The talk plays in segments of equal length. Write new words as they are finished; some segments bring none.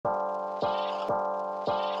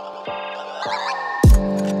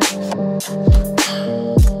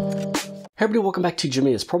Hey everybody, welcome back to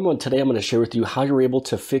Jimmy's Promo, and today I'm going to share with you how you're able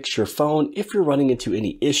to fix your phone if you're running into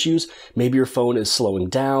any issues. Maybe your phone is slowing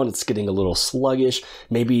down, it's getting a little sluggish,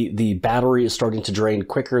 maybe the battery is starting to drain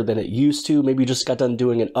quicker than it used to, maybe you just got done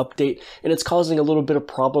doing an update and it's causing a little bit of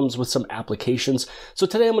problems with some applications. So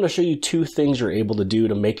today I'm going to show you two things you're able to do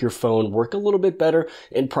to make your phone work a little bit better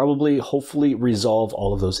and probably hopefully resolve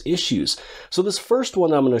all of those issues. So this first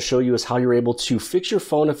one I'm going to show you is how you're able to fix your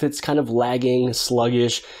phone if it's kind of lagging,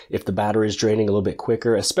 sluggish, if the battery is draining a little bit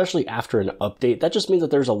quicker, especially after an update. That just means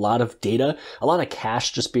that there's a lot of data, a lot of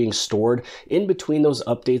cache just being stored in between those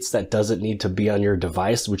updates that doesn't need to be on your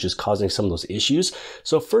device, which is causing some of those issues.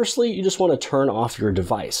 So firstly, you just want to turn off your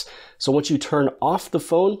device. So once you turn off the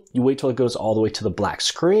phone, you wait till it goes all the way to the black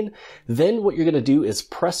screen. Then what you're going to do is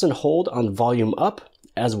press and hold on volume up,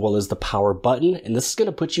 as well as the power button, and this is going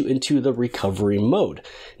to put you into the recovery mode.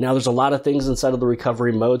 Now there's a lot of things inside of the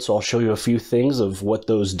recovery mode, so I'll show you a few things of what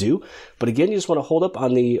those do. But again, you just want to hold up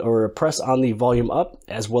on the, or press on the volume up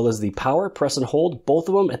as well as the power, press and hold both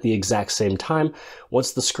of them at the exact same time.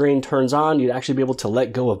 Once the screen turns on, you'd actually be able to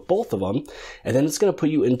let go of both of them, and then it's going to put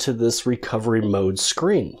you into this recovery mode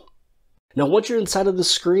screen. Now, once you're inside of the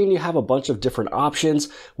screen, you have a bunch of different options.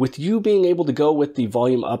 With you being able to go with the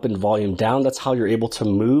volume up and volume down, that's how you're able to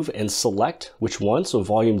move and select which one. So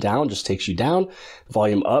volume down just takes you down,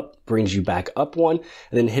 volume up brings you back up one,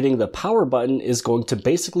 and then hitting the power button is going to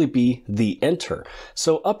basically be the enter.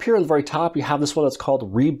 So up here on the very top, you have this one that's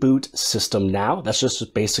called Reboot System Now. That's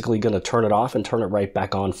just basically going to turn it off and turn it right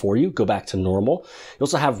back on for you, go back to normal. You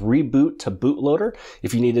also have Reboot to Bootloader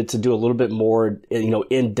if you needed to do a little bit more,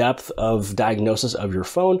 in depth of diagnosis of your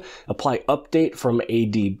phone. Apply update from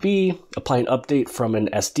ADB, apply an update from an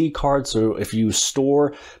SD card. So if you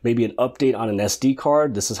store maybe an update on an SD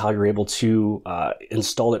card, this is how you're able to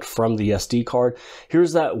install it from the SD card.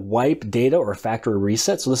 Here's that wipe data or factory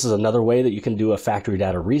reset. So this is another way that you can do a factory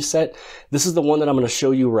data reset. This is the one that I'm going to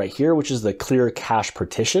show you right here, which is the Clear Cache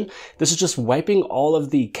Partition. This is just wiping all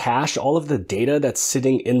of the cache, all of the data that's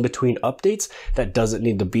sitting in between updates that doesn't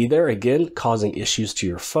need to be there, again, causing issues to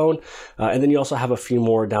your phone. And then you also have a few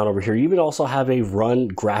more down over here. You would also have a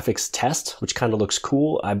run graphics test, which kind of looks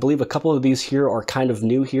cool. I believe a couple of these here are kind of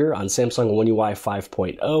new here on Samsung One UI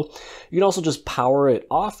 5.0. You can also just power it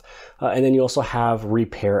off, and then you also have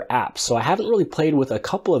repair apps. So I haven't really played with a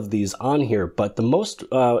couple of these on here, but the most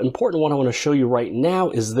important one I want to show you right now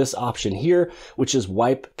is this option here, which is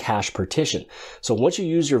Wipe Cache Partition. So once you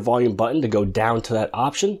use your volume button to go down to that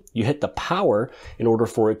option, you hit the power in order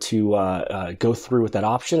for it to go through with that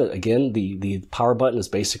option. Again, the power button is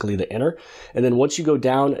basically the enter. And then once you go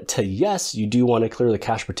down to yes, you do want to clear the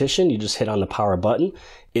cache partition, you just hit on the power button.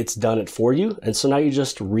 It's done it for you. And so now you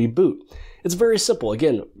just reboot. It's very simple.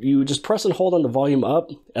 Again, you just press and hold on the volume up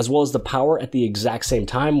as well as the power at the exact same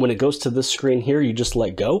time. When it goes to this screen here, you just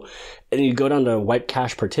let go and you go down to Wipe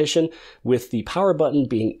Cache Partition with the power button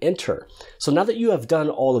being enter. So now that you have done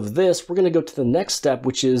all of this, we're going to go to the next step,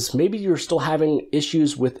 which is maybe you're still having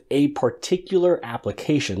issues with a particular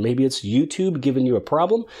application. Maybe it's YouTube giving you a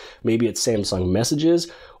problem. Maybe it's Samsung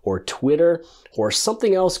Messages or Twitter or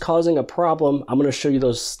something else causing a problem. I'm going to show you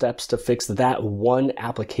those steps to fix that one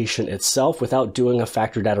application itself without doing a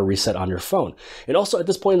factory data reset on your phone. And also at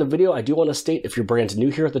this point in the video, I do want to state if you're brand new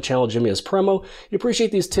here at the channel, Jimmy is Promo, you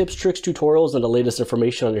appreciate these tips, tricks, tutorials, and the latest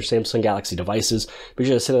information on your Samsung Galaxy devices. Be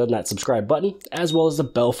sure to hit on that subscribe button as well as the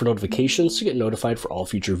bell for notifications to get notified for all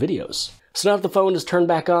future videos. So now that the phone is turned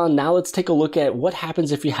back on, now let's take a look at what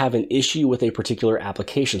happens if you have an issue with a particular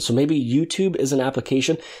application. So maybe YouTube is an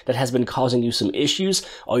application that has been causing you some issues.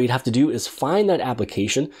 All you'd have to do is find that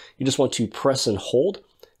application. You just want to press and hold.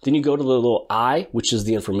 Then you go to the little I, which is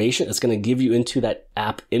the information. It's going to give you into that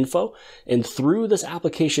app info. And through this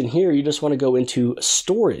application here, you just want to go into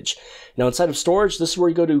storage. Now inside of storage, this is where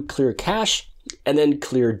you go to clear cache and then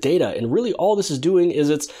clear data. And really all this is doing is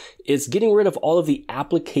it's getting rid of all of the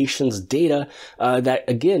application's data that,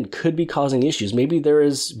 again, could be causing issues. Maybe there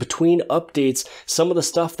is, between updates, some of the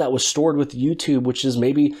stuff that was stored with YouTube, which is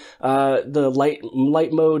maybe the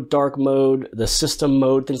light mode, dark mode, the system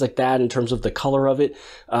mode, things like that in terms of the color of it.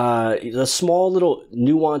 The small little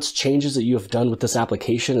nuanced changes that you have done with this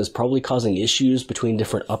application is probably causing issues between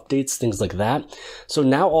different updates, things like that. So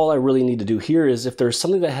now all I really need to do here is if there's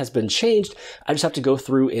something that has been changed, I just have to go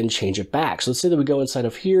through and change it back. So let's say that we go inside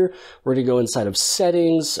of here, here. We're going to go inside of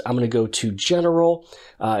settings. I'm going to go to general.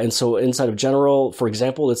 And so inside of general, for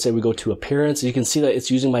example, let's say we go to appearance. You can see that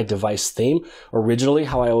it's using my device theme. Originally,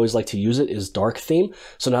 how I always like to use it is dark theme.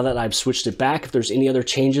 So now that I've switched it back, if there's any other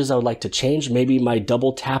changes I would like to change, maybe my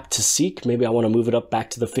double tap to seek, maybe I want to move it up back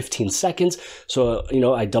to the 15 seconds. So,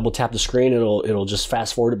 I double tap the screen, it'll just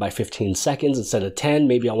fast forward it by 15 seconds instead of 10.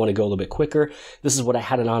 Maybe I want to go a little bit quicker. This is what I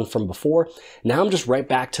had it on from before. Now I'm just right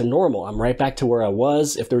back to normal. I'm right back to where I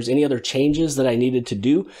was. If there's any other changes that I needed to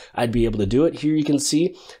do, I'd be able to do it. Here you can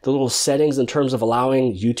see the little settings in terms of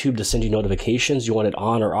allowing YouTube to send you notifications. You want it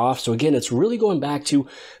on or off. So again, it's really going back to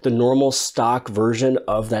the normal stock version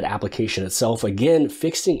of that application itself. Again,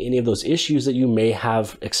 fixing any of those issues that you may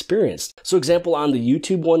have experienced. So example on the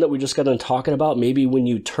YouTube one that we just got done talking about, maybe when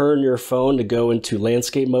you turn your phone to go into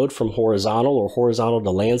landscape mode from horizontal or horizontal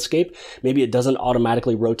to landscape, maybe it doesn't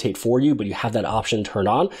automatically rotate for you, but you have that option turned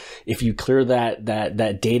on. If you clear that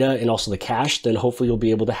data and also the cache, then hopefully you'll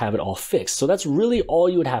be able to have it all fixed. So that's really all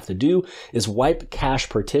you would have to do is wipe cache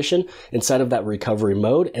partition inside of that recovery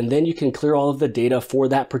mode, and then you can clear all of the data for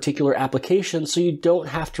that particular application so you don't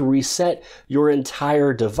have to reset your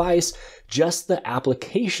entire device, just the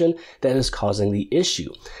application that is causing the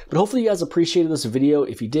issue. But hopefully you guys appreciated this video.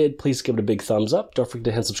 If you did, please give it a big thumbs up. Don't forget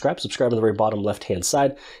to hit subscribe. Subscribe on the very bottom left-hand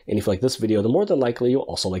side. And if you like this video, then more than likely you'll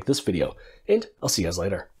also like this video. And I'll see you guys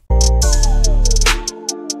later.